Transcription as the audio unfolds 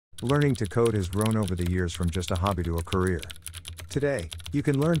Learning to code has grown over the years from just a hobby to a career. Today, you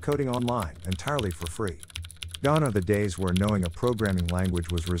can learn coding online, entirely for free. Gone are the days where knowing a programming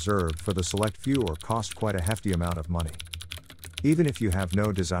language was reserved for the select few or cost quite a hefty amount of money. Even if you have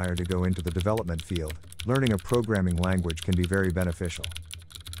no desire to go into the development field, learning a programming language can be very beneficial.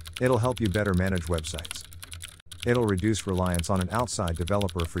 It'll help you better manage websites. It'll reduce reliance on an outside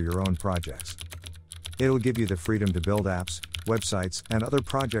developer for your own projects. It'll give you the freedom to build apps, websites, and other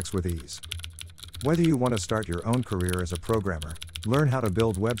projects with ease. Whether you want to start your own career as a programmer, learn how to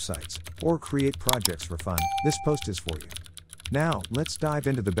build websites, or create projects for fun, this post is for you. Now, let's dive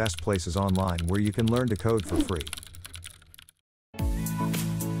into the best places online where you can learn to code for free.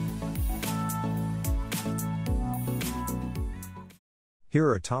 Here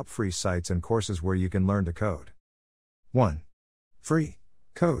are top free sites and courses where you can learn to code. 1.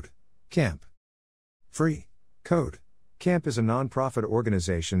 FreeCodeCamp. FreeCodeCamp is a non-profit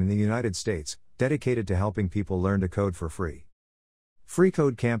organization in the United States, dedicated to helping people learn to code for free.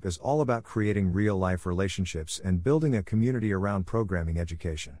 FreeCodeCamp is all about creating real-life relationships and building a community around programming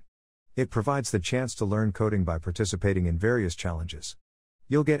education. It provides the chance to learn coding by participating in various challenges.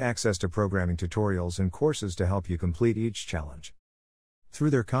 You'll get access to programming tutorials and courses to help you complete each challenge.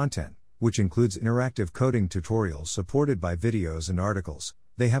 Through their content, which includes interactive coding tutorials supported by videos and articles,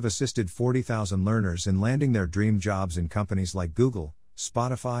 they have assisted 40,000 learners in landing their dream jobs in companies like Google,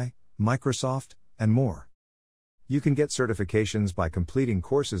 Spotify, Microsoft, and more. You can get certifications by completing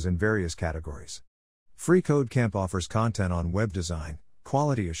courses in various categories. FreeCodeCamp offers content on web design,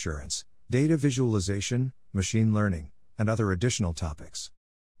 quality assurance, data visualization, machine learning, and other additional topics.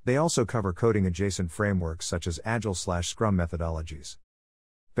 They also cover coding-adjacent frameworks such as Agile/Scrum methodologies.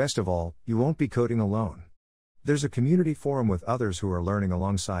 Best of all, you won't be coding alone. There's a community forum with others who are learning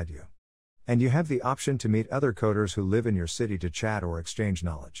alongside you. And you have the option to meet other coders who live in your city to chat or exchange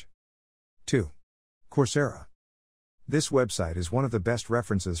knowledge. 2. Coursera. This website is one of the best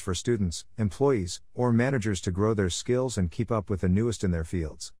references for students, employees, or managers to grow their skills and keep up with the newest in their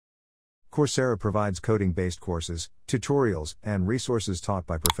fields. Coursera provides coding-based courses, tutorials, and resources taught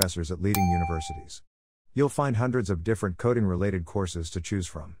by professors at leading universities. You'll find hundreds of different coding-related courses to choose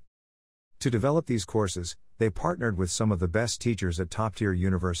from. To develop these courses, they partnered with some of the best teachers at top-tier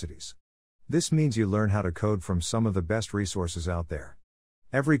universities. This means you learn how to code from some of the best resources out there.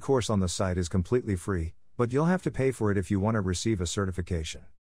 Every course on the site is completely free, but you'll have to pay for it if you want to receive a certification.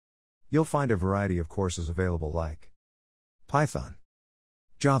 You'll find a variety of courses available like Python,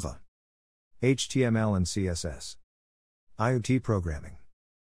 Java, HTML and CSS, IoT programming,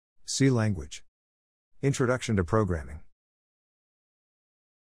 C language, Introduction to Programming.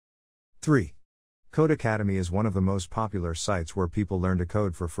 3. Codecademy is one of the most popular sites where people learn to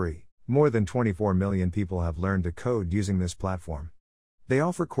code for free. More than 24 million people have learned to code using this platform. They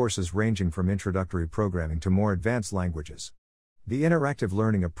offer courses ranging from introductory programming to more advanced languages. The interactive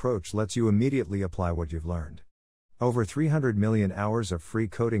learning approach lets you immediately apply what you've learned. Over 300 million hours of free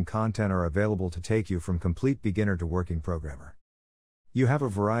coding content are available to take you from complete beginner to working programmer. You have a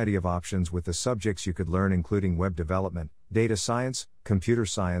variety of options with the subjects you could learn, including web development, data science, computer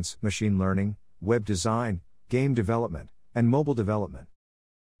science, machine learning, web design, game development, and mobile development.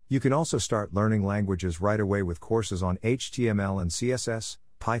 You can also start learning languages right away with courses on HTML and CSS,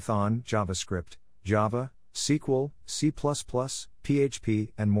 Python, JavaScript, Java, SQL, C++,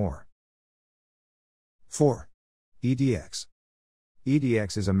 PHP, and more. 4. edX.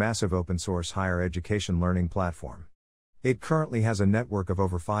 edX is a massive open-source higher education learning platform. It currently has a network of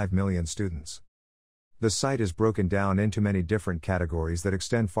over 5 million students. The site is broken down into many different categories that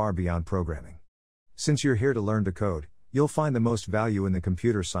extend far beyond programming. Since you're here to learn to code, you'll find the most value in the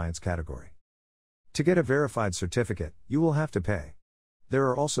computer science category. To get a verified certificate, you will have to pay. There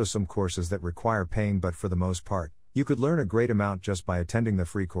are also some courses that require paying, but for the most part, you could learn a great amount just by attending the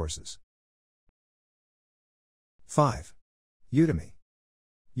free courses. 5. Udemy.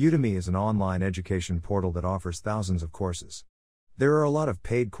 Udemy is an online education portal that offers thousands of courses. There are a lot of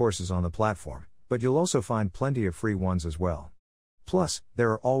paid courses on the platform, but you'll also find plenty of free ones as well. Plus, there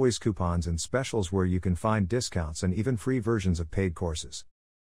are always coupons and specials where you can find discounts and even free versions of paid courses.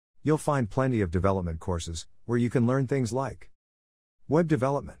 You'll find plenty of development courses, where you can learn things like web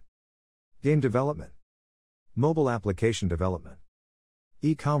development, game development, mobile application development,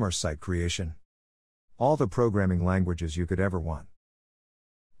 e-commerce site creation. All the programming languages you could ever want.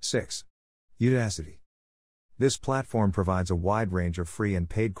 6. Udacity. This platform provides a wide range of free and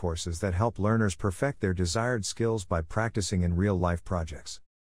paid courses that help learners perfect their desired skills by practicing in real-life projects.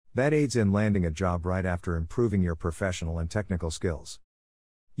 That aids in landing a job right after improving your professional and technical skills.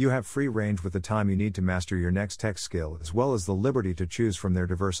 You have free range with the time you need to master your next tech skill, as well as the liberty to choose from their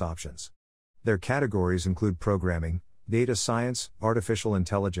diverse options. Their categories include programming, data science, artificial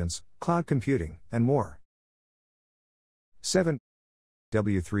intelligence, cloud computing, and more. 7.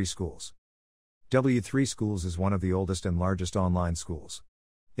 W3 Schools. W3 Schools is one of the oldest and largest online schools.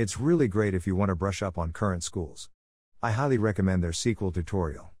 It's really great if you want to brush up on current schools. I highly recommend their SQL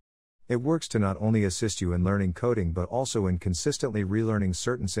tutorial. It works to not only assist you in learning coding but also in consistently relearning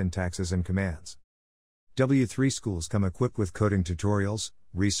certain syntaxes and commands. W3 Schools come equipped with coding tutorials,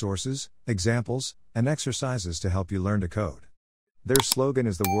 resources, examples, and exercises to help you learn to code. Their slogan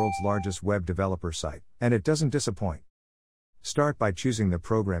is the world's largest web developer site, and it doesn't disappoint. Start by choosing the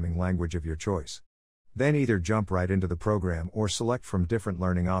programming language of your choice. Then either jump right into the program or select from different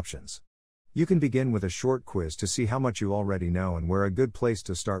learning options. You can begin with a short quiz to see how much you already know and where a good place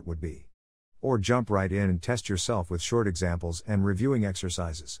to start would be. Or jump right in and test yourself with short examples and reviewing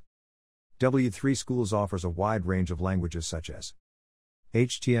exercises. W3 Schools offers a wide range of languages such as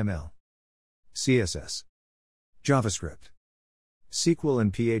HTML, CSS, JavaScript, SQL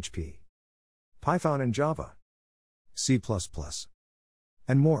and PHP, Python and Java, C++,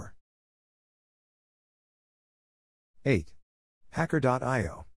 and more. 8.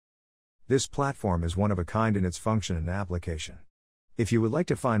 Hacker.io. This platform is one of a kind in its function and application. If you would like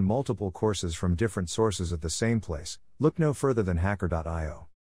to find multiple courses from different sources at the same place, look no further than Hacker.io.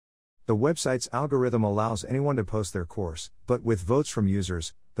 The website's algorithm allows anyone to post their course, but with votes from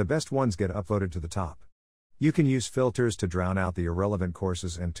users, the best ones get upvoted to the top. You can use filters to drown out the irrelevant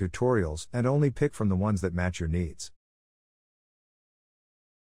courses and tutorials and only pick from the ones that match your needs.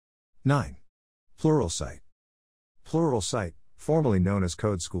 9. Plural Sight. Plural Sight, formerly known as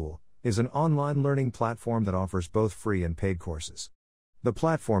Code School, is an online learning platform that offers both free and paid courses. The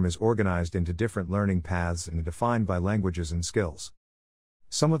platform is organized into different learning paths and defined by languages and skills.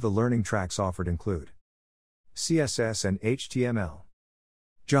 Some of the learning tracks offered include CSS and HTML,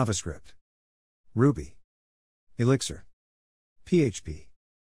 JavaScript, Ruby, Elixir, PHP,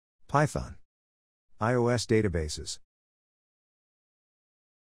 Python, iOS databases.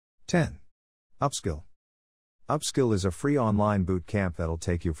 10. Upskill. Upskill is a free online boot camp that'll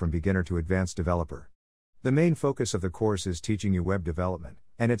take you from beginner to advanced developer. The main focus of the course is teaching you web development,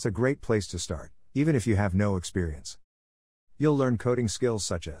 and it's a great place to start, even if you have no experience. You'll learn coding skills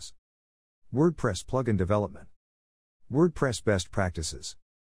such as WordPress plugin development, WordPress best practices,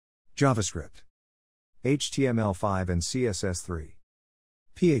 JavaScript, HTML5 and CSS3,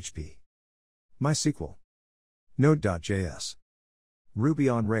 PHP, MySQL, Node.js, Ruby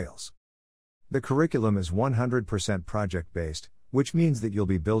on Rails. The curriculum is 100% project-based, which means that you'll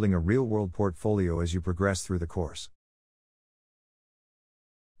be building a real-world portfolio as you progress through the course.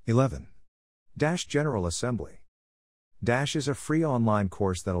 11. General Assembly. Dash is a free online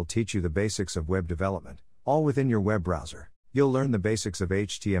course that'll teach you the basics of web development, all within your web browser. You'll learn the basics of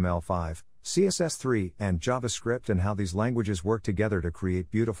HTML5, CSS3, and JavaScript and how these languages work together to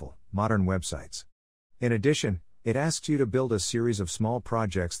create beautiful, modern websites. In addition, it asks you to build a series of small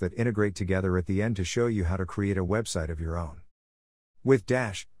projects that integrate together at the end to show you how to create a website of your own. With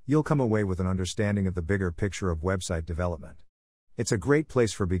Dash, you'll come away with an understanding of the bigger picture of website development. It's a great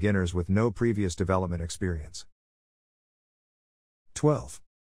place for beginners with no previous development experience. 12.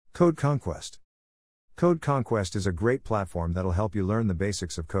 Code Conquest. Code Conquest is a great platform that'll help you learn the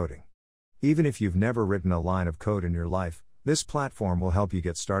basics of coding. Even if you've never written a line of code in your life, this platform will help you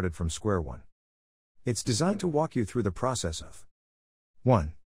get started from square one. It's designed to walk you through the process of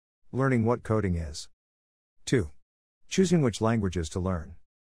 1. Learning what coding is. 2. Choosing which languages to learn.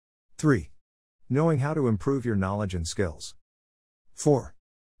 3. Knowing how to improve your knowledge and skills. 4.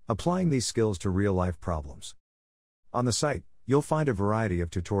 Applying these skills to real-life problems. On the site, you'll find a variety of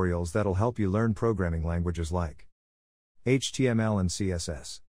tutorials that'll help you learn programming languages like HTML and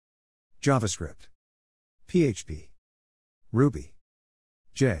CSS, JavaScript, PHP, Ruby,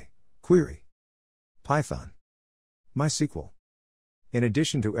 jQuery, Python, MySQL. In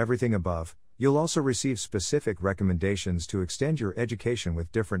addition to everything above, you'll also receive specific recommendations to extend your education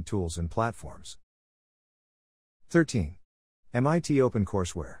with different tools and platforms. 13. MIT Open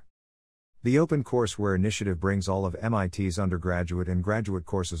Courseware. The Open Courseware initiative brings all of MIT's undergraduate and graduate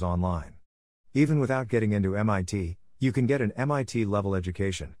courses online. Even without getting into MIT, you can get an MIT-level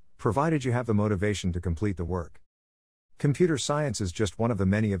education, provided you have the motivation to complete the work. Computer science is just one of the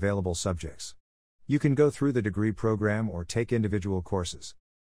many available subjects. You can go through the degree program or take individual courses.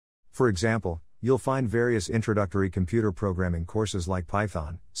 For example, you'll find various introductory computer programming courses like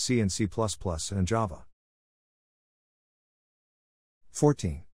Python, C and C++, and Java.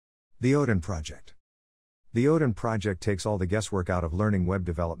 14. The Odin Project. The Odin Project takes all the guesswork out of learning web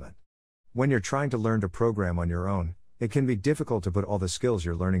development. When you're trying to learn to program on your own, it can be difficult to put all the skills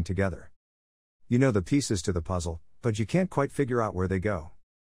you're learning together. You know the pieces to the puzzle, but you can't quite figure out where they go.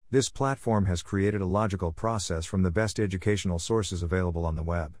 This platform has created a logical process from the best educational sources available on the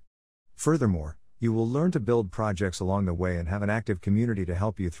web. Furthermore, you will learn to build projects along the way and have an active community to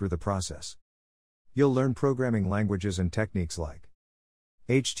help you through the process. You'll learn programming languages and techniques like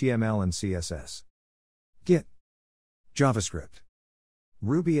HTML and CSS, Git, JavaScript,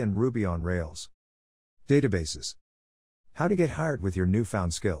 Ruby and Ruby on Rails, databases, how to get hired with your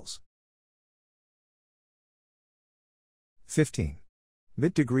newfound skills. 15.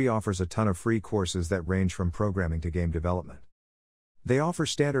 BitDegree offers a ton of free courses that range from programming to game development. They offer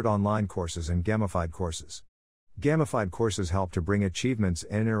standard online courses and gamified courses. Gamified courses help to bring achievements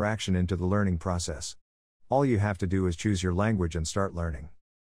and interaction into the learning process. All you have to do is choose your language and start learning.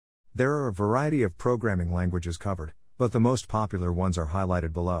 There are a variety of programming languages covered, but the most popular ones are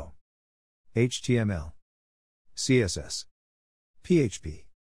highlighted below: HTML, CSS, PHP,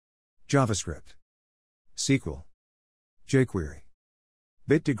 JavaScript, SQL, jQuery.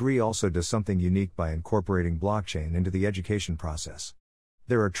 BitDegree also does something unique by incorporating blockchain into the education process.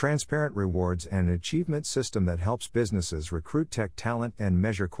 There are transparent rewards and an achievement system that helps businesses recruit tech talent and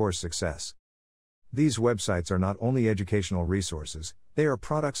measure course success. These websites are not only educational resources, they are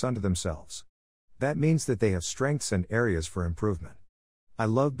products unto themselves. That means that they have strengths and areas for improvement. I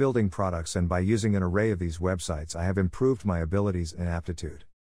love building products, and by using an array of these websites I have improved my abilities and aptitude.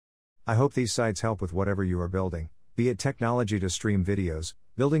 I hope these sites help with whatever you are building, be it technology to stream videos,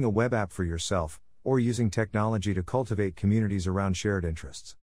 building a web app for yourself, or using technology to cultivate communities around shared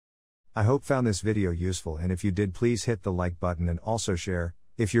interests. I hope found this video useful, and if you did, please hit the like button and also share.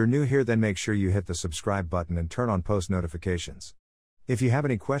 If you're new here, then make sure you hit the subscribe button and turn on post notifications. If you have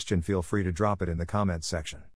any question, feel free to drop it in the comments section.